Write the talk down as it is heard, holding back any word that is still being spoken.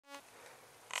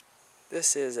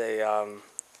This is a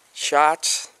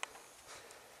Sachs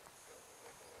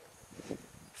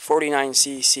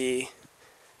 49cc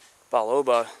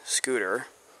Balboa scooter.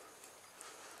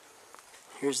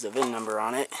 Here's the VIN number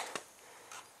on it.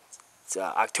 It's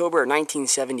October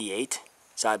 1978,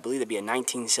 so I believe it'd be a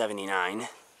 1979.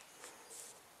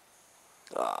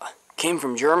 Came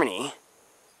from Germany.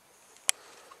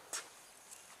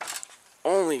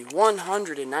 Only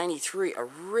 193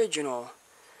 original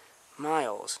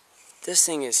miles. This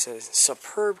thing is in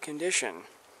superb condition.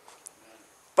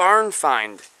 Barn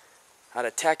find out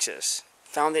of Texas.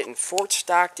 Found it in Fort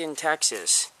Stockton,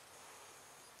 Texas.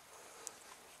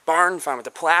 Barn find with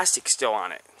the plastic still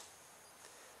on it.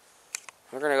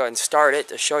 We're going to go ahead and start it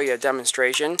to show you a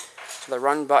demonstration. So the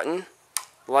run button,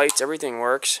 lights, everything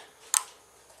works.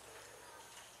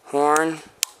 Horn.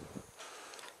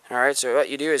 Alright, so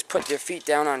what you do is put your feet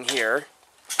down on here.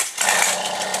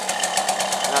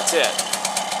 And that's it.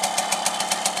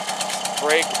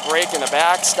 Brake in the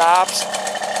back, stops.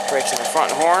 Brakes in the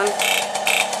front, horn.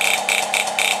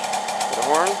 The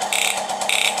horn.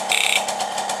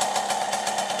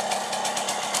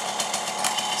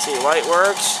 See, light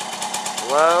works.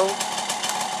 Low.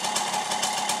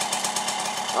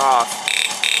 Off.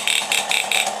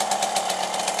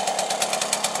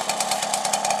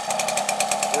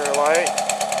 Rear light.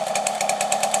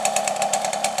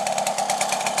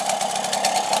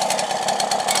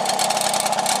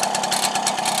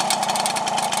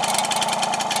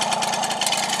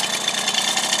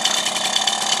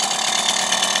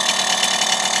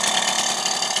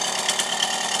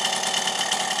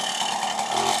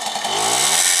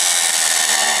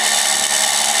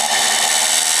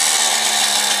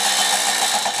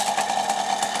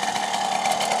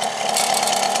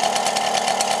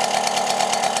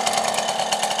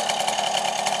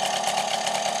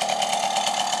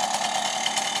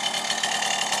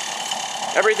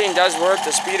 Everything does work. The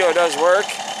speedo does work.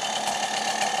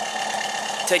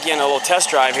 Take you on a little test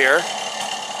drive here.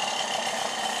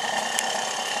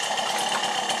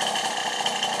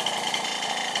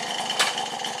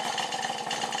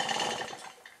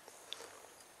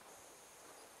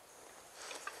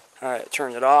 Alright, it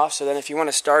turns it off. So then if you want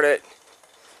to start it...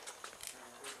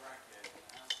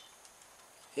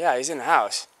 Yeah, he's in the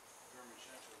house.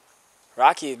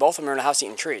 Rocky, both of them are in the house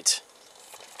eating treats.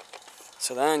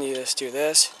 So then you just do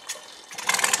this.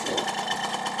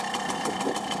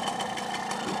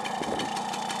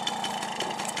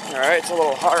 Alright, it's a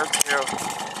little hard to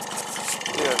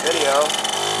do a video.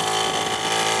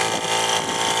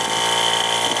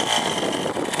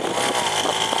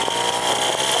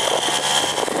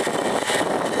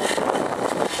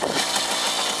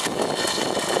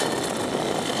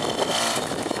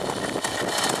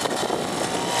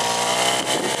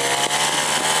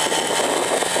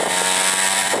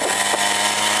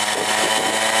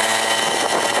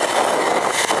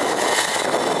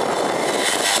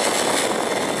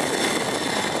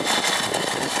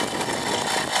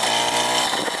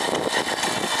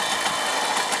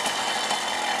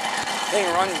 Thing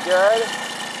runs good.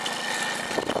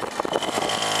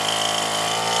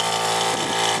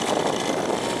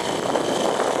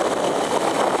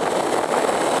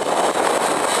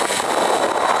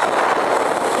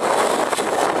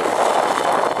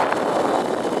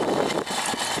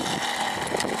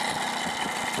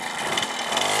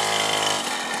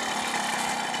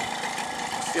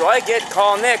 If you like it,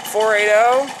 call Nick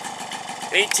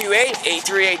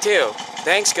 480-828-8382.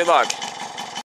 Thanks, good luck.